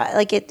somewhere.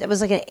 It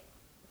was a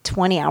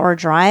 20-hour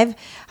drive.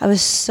 I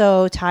was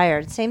so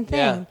tired. Same thing.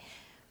 Yeah.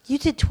 You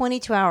did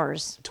 22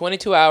 hours.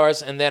 22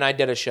 hours, and then I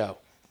did a show.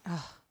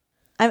 Oh.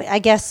 I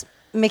guess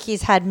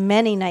Mickey's had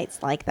many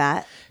nights like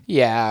that.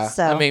 Yeah.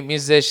 So. I mean,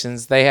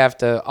 musicians, they have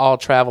to all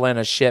travel in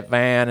a shit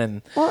van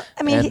and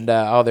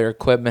all their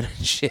equipment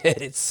and shit.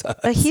 It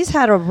sucks. But he's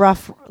had a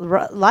rough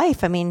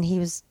life. I mean, he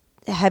was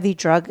a heavy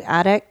drug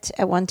addict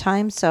at one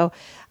time. So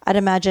I'd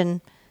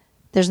imagine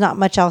there's not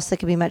much else that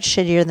could be much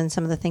shittier than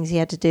some of the things he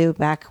had to do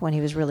back when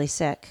he was really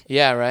sick.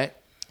 Yeah, right.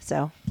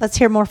 So let's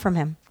hear more from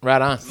him.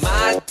 Right on.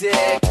 My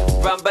dick,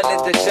 rumble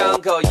in the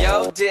jungle.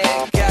 Yo, dick,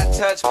 got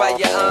touched by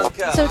your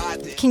uncle. So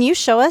can you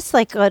show us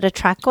what a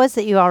track was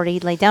that you already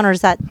laid down, or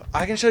is that?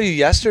 I can show you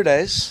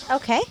yesterday's.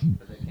 Okay.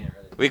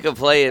 We could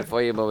play it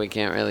for you, but we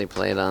can't really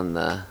play it on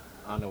the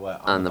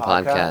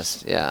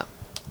podcast. Yeah.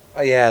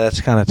 Oh, yeah,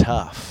 that's kind of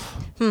tough.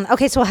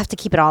 Okay, so we'll have to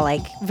keep it all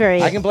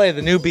very. I can play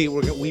the new beat.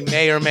 We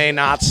may or may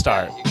not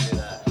start.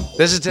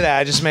 This is today.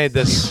 I just made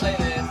this.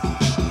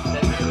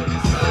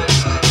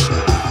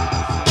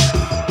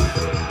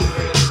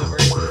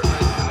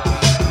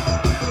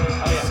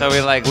 So we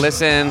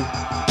listen,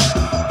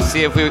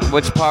 see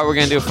which part we're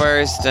gonna do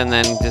first, and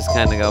then just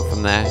kind of go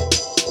from there.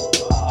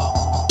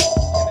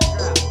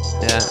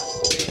 Yeah.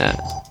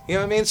 You know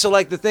what I mean? So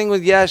the thing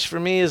with Yesh for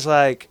me is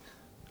I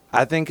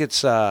think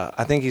it's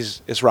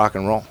rock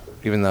and roll,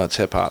 even though it's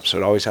hip hop. So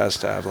it always has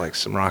to have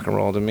some rock and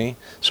roll to me.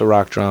 So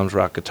rock drums,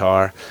 rock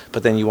guitar,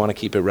 but then you want to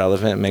keep it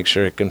relevant and make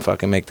sure it can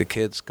fucking make the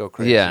kids go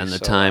crazy. Yeah, and the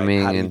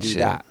timing how do you and do shit.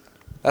 That?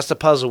 That's the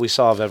puzzle we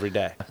solve every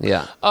day.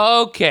 Yeah.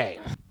 Okay.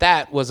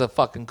 That was a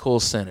fucking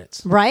cool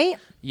sentence. Right?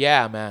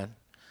 Yeah, man.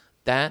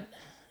 That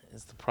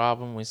is the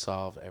problem we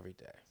solve every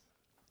day.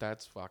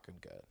 That's fucking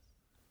good.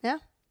 Yeah.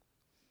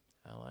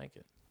 I like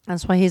it.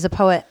 That's why he's a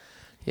poet.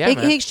 Yeah,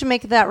 he should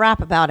make that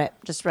rap about it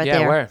just right there.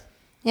 Yeah, where?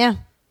 Yeah.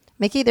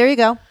 Mickey, there you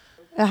go.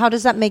 How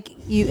does that make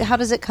you, how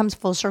does it come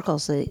full circle?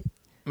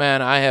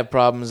 Man, I have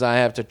problems I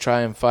have to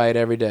try and fight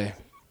every day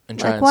and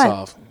try and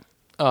what?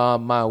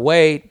 solve. My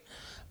weight,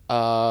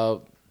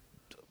 fucking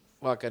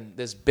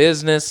this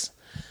business.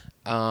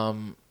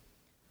 Wait,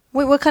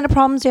 what kind of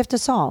problems do you have to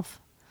solve?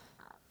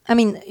 I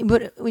mean,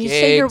 when you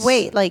say your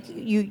weight,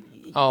 you.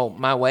 Oh,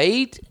 my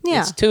weight?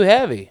 Yeah. It's too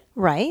heavy.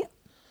 Right.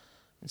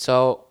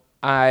 So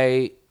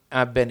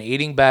I've been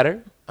eating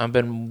better. I've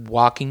been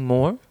walking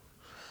more.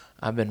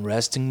 I've been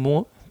resting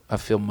more. I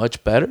feel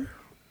much better.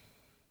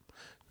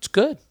 It's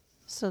good.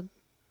 So,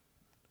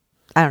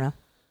 I don't know.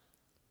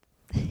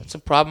 It's a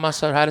problem I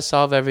try to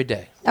solve every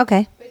day.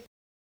 Okay.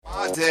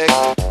 My dick,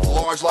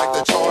 large like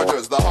the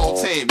Chargers, the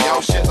whole team.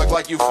 Yo, shit look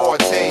like you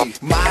 14.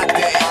 My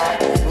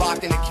dick,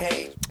 locked in a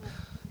cage.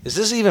 Is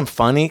this even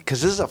funny?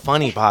 Because this is a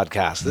funny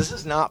podcast. This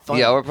is not funny.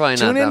 Yeah, we're probably not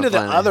Tune that into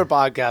funny. the other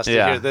podcast to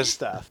hear this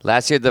stuff.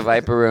 Last year at the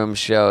Viper Room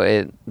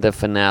show, the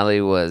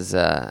finale was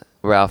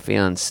Ralphie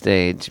on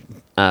stage,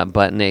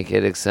 butt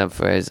naked except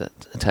for his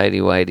tighty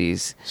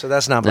whities. So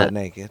that's not butt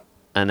naked.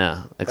 I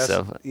know.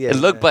 Yeah, it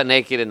looked butt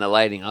naked in the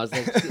lighting. I was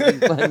like, he's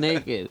butt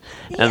naked.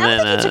 I don't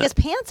think he took his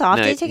pants off.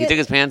 No, Did he took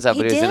his pants off,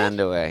 but he was in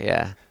underwear,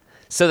 yeah.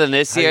 So then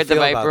this year at the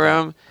Viper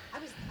Room,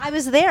 I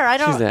was there. I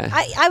don't.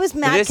 I was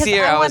mad because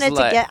I wanted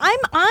to get.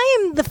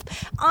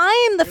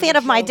 I'm the fan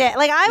of my dad.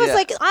 Like I was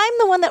like, I'm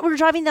the one that we're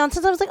driving down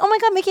Sunset. I was like, oh my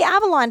god, Mickey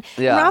Avalon.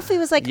 Yeah. And Ralphie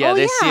was like,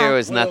 this year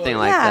was nothing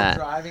like that.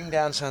 Driving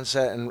down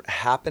Sunset and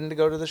happened to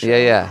go to the show.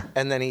 Yeah.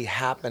 And then he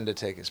happened to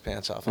take his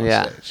pants off on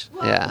stage.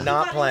 Well,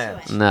 not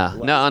planned.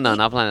 No,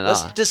 not planned at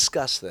all. Let's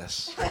discuss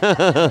this.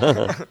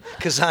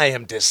 Because I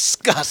am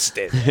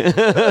disgusted.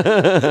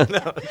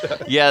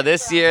 Yeah,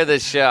 this year the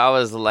show, I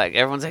was like,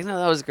 everyone's like, no,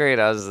 that was great.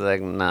 I was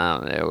like,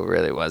 no, it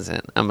really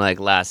wasn't. I'm like,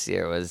 last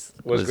year was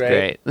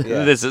great.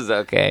 Yeah. This is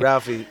okay.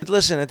 Ralphie,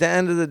 listen, at the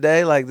end of the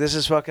day, like, this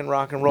is fucking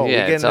rock and roll.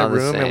 Yeah, we get in a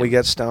room and we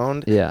get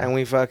stoned. Yeah. And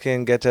we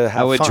fucking get to have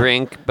fun. I would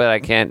drink, but I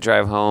can't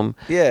drive home.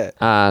 Yeah.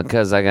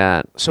 Because I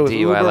got so if DUI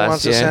Uber last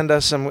wants year. to send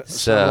us some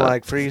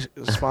like free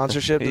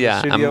sponsorship,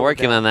 yeah, I'm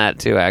working on that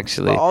too,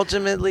 actually. But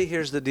ultimately,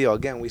 here's the deal.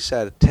 Again, we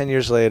said 10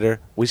 years later,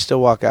 we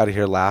still walk out of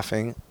here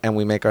laughing, and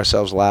we make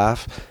ourselves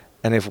laugh.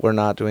 And if we're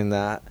not doing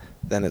that,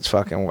 then it's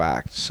fucking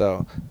whacked.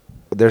 So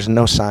there's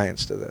no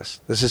science to this.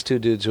 This is two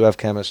dudes who have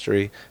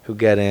chemistry, who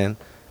get in.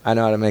 I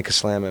know how to make a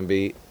slamming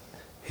beat.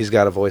 He's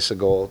got a voice of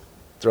gold.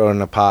 Throw it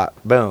in a pot.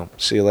 Boom.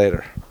 See you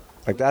later.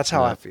 Like, that's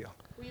how I feel.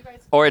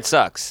 Or it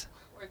sucks.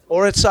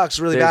 Or it sucks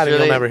really bad and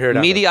you'll never hear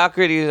it.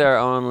 Mediocrity is our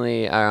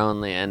only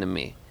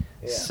enemy.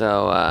 Yeah.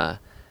 So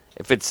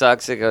if it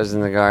sucks, it goes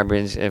in the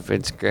garbage. If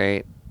it's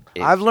great.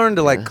 I've learned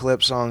to like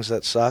clip songs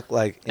that suck,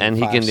 like in and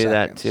he 5 can do seconds.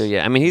 that too.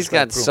 Yeah, I mean he's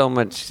got so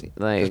much.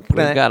 Like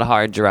we've got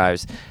hard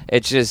drives.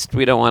 It's just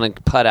we don't want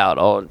to put out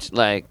old.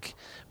 Like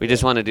we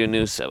just want to do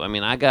new stuff. I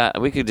mean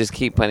we could just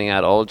keep putting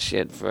out old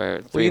shit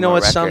for 3 Well, you know more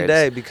what? records,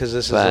 Someday, because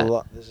this is a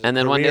lot. And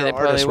then one day they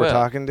probably will. We're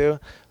talking to.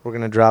 We're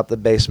gonna drop the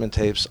basement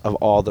tapes of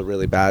all the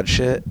really bad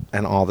shit,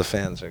 and all the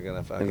fans are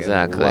gonna fucking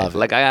love it.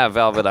 Like I have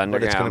Velvet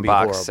Underground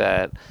box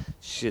horrible. set.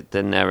 Shit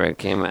that never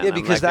came out. Yeah,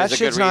 because that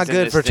shit's not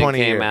good for 20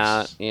 years. Came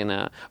out, you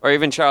know, or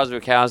even Charles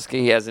Bukowski.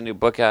 He has a new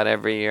book out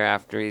every year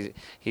after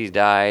he's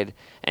died,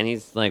 and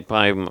he's like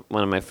probably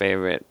one of my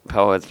favorite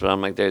poets. But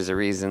I'm like, there's a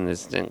reason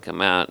this didn't come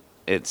out.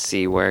 It's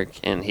sea work,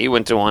 and he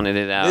wouldn't have wanted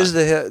it out. This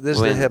is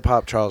the hip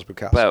hop Charles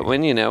Bukowski. But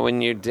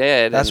when you're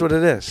dead, that's what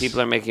it is.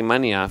 People are making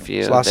money off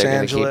you. It's Los They're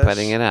Angeles. Gonna keep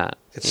putting it out.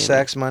 It's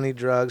sex, money,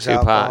 drugs, Tupac.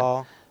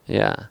 alcohol.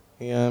 Yeah.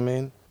 You know what I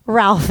mean?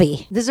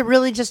 Ralphie, does it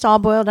really just all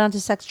boil down to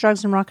sex,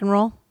 drugs, and rock and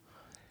roll?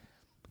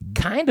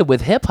 Kind of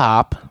with hip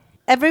hop.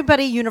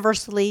 Everybody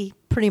universally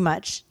pretty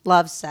much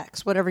loves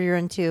sex, whatever you're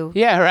into.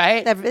 Yeah,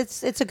 right?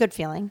 It's a good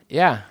feeling.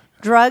 Yeah.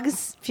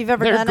 Drugs, if you've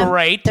ever done them.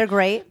 They're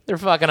great. They're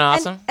fucking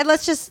awesome. And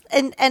let's just,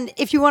 and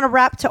if you want to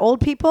rap to old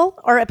people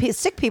or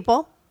sick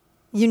people,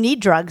 you need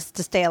drugs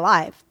to stay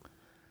alive.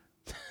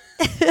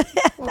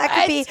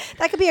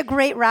 that could be a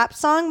great rap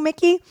song,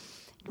 Mickey.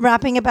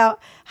 Rapping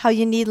about how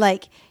you need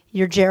like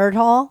your Jared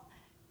Hall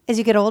as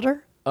you get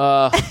older.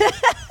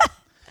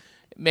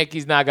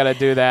 Mickey's not gonna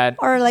do that.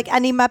 Or like, I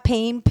need my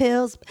pain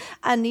pills.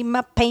 I need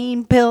my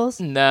pain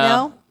pills.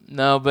 No,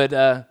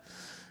 but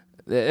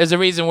there's a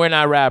reason we're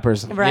not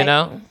rappers. Right. You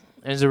know,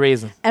 there's a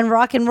reason. And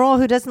rock and roll,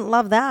 who doesn't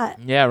love that?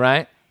 Yeah,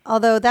 right.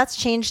 Although that's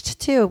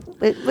changed too.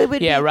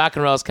 Rock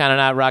and roll is kind of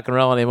not rock and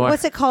roll anymore.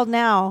 What's it called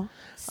now?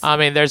 I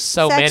mean, there's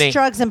so Sex, many.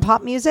 drugs, and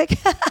pop music.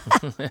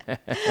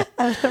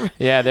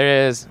 Yeah,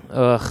 there is.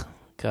 Ugh,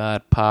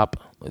 God, pop.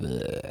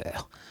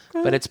 Ugh.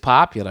 But it's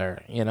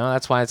popular, you know.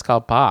 That's why it's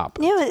called pop.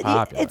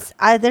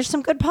 Yeah, there's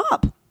some good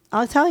pop.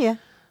 I'll tell you.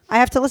 I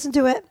have to listen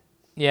to it.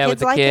 Yeah, with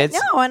the kids.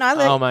 No, and I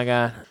like. Oh my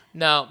god.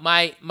 No,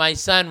 my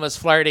son was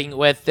flirting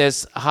with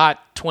this hot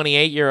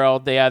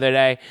 28-year-old the other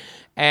day,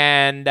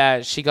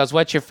 and she goes,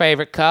 "What's your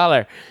favorite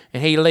color?"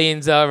 And he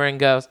leans over and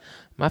goes,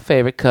 "My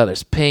favorite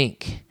color's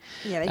pink."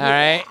 Yeah, all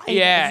right.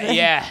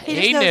 Yeah.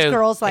 He knows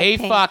girls like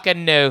pink. He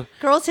fucking knew.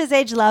 Girls his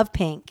age love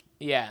pink.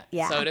 Yeah.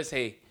 So does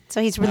he.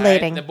 So he's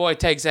relating. Right? The boy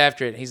takes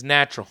after it. He's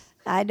natural.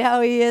 I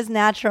know he is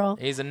natural.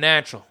 He's a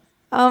natural.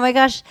 Oh my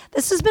gosh,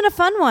 this has been a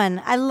fun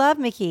one. I love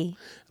Mickey.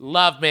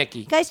 Love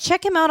Mickey. Guys,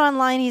 check him out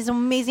online. He's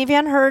amazing. If you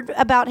hadn't heard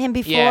about him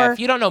before. Yeah, if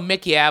you don't know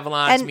Mickey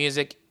Avalon's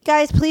music.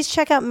 Guys, please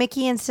check out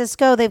Mickey and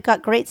Cisco. They've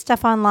got great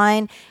stuff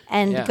online,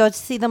 and go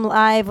see them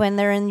live when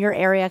they're in your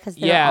area because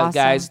they're awesome.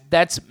 Yeah, guys,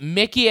 that's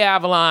Mickey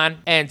Avalon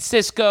and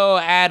Cisco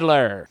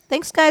Adler.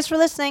 Thanks, guys, for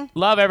listening.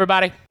 Love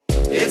everybody.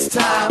 It's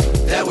time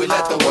that we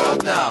let the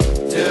world know.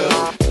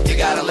 Dude, you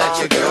gotta let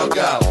your girl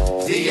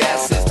go.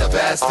 DS is the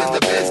best in the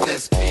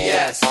business.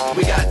 PS,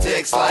 we got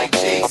dicks like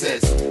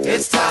Jesus.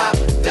 It's time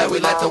that we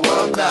let the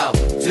world know.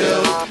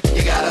 Dude,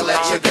 you gotta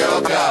let your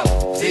girl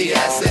go.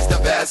 DS is the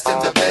best in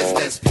the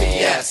business.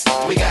 PS,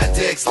 we got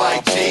dicks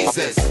like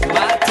Jesus.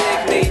 My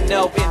dick need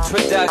no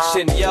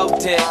introduction. Yo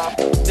dick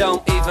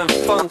don't even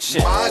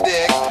function. My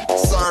dick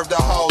served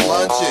a whole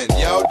luncheon.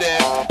 Yo dick,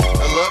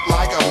 it looked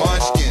like a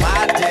munchkin.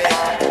 My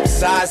dick,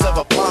 size of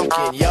a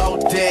pumpkin. Yo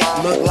dick,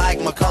 look like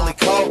Macaulay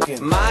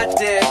Culkin. My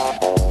dick,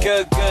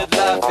 good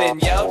loving.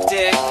 Yo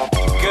dick,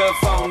 good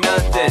for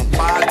nothing.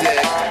 My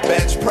dick,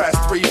 bench press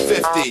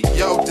 350.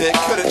 Yo dick,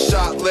 couldn't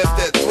shoplift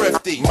at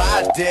Thrifty.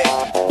 My dick,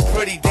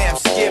 pretty damn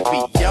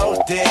skippy.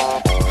 Yo dick,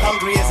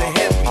 hungry as a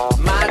hippie.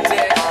 My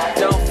dick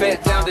don't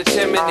fit down the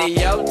chimney.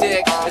 Yo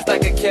dick, it's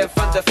like a kid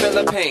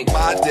the paint.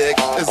 My dick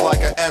is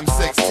like an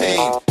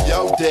M16.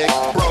 Yo dick,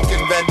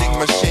 broken vending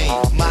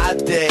machine. My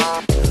dick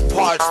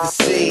parts the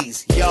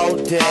seas. Yo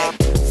dick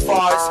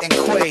farts and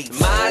quakes.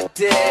 My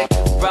dick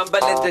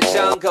rumble in the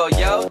jungle.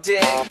 Yo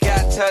dick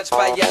got touched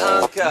by your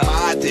uncle.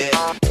 My dick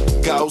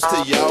goes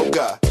to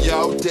yoga.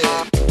 Yo dick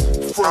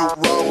fruit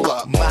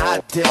roller.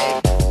 My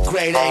dick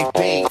grade A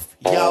beef.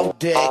 Yo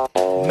dick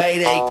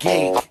made a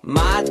geek.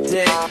 My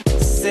dick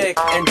sick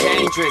and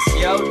dangerous.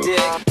 Yo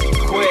dick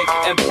quick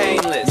and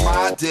painless.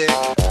 My dick,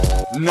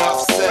 enough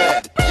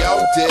said.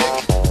 Yo dick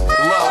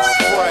loves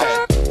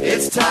spread.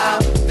 It's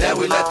time that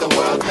we let the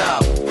world know.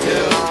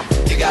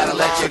 Dude, you gotta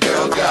let your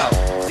girl go.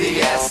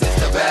 DS is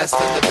the best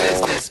in the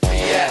business.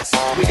 PS,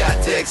 we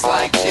got dicks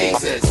like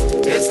Jesus.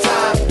 It's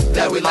time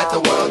that we let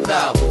the world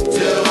know.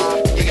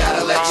 Dude, you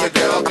gotta let your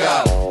girl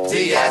go.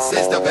 DS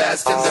is the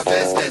best in the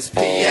business.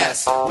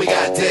 PS, we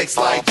got dicks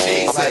like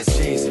Jesus.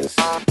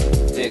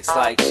 Dicks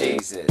like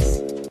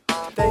Jesus.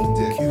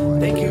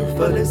 Thank you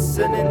for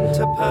listening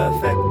to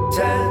Perfect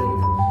 10.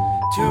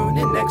 Tune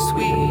in next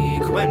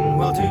week when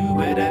we'll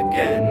do it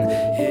again.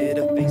 Hit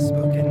a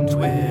Facebook and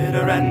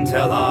Twitter and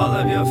tell all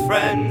of your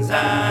friends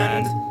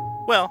and...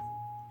 Well,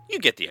 you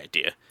get the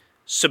idea.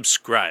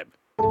 Subscribe.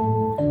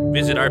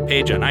 Visit our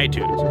page on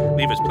iTunes.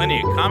 Leave us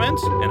plenty of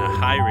comments and a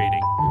high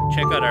rating.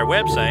 Check out our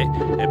website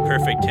at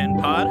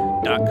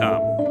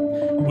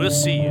perfect10pod.com. We'll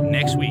see you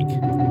next week.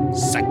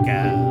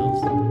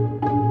 Suckers.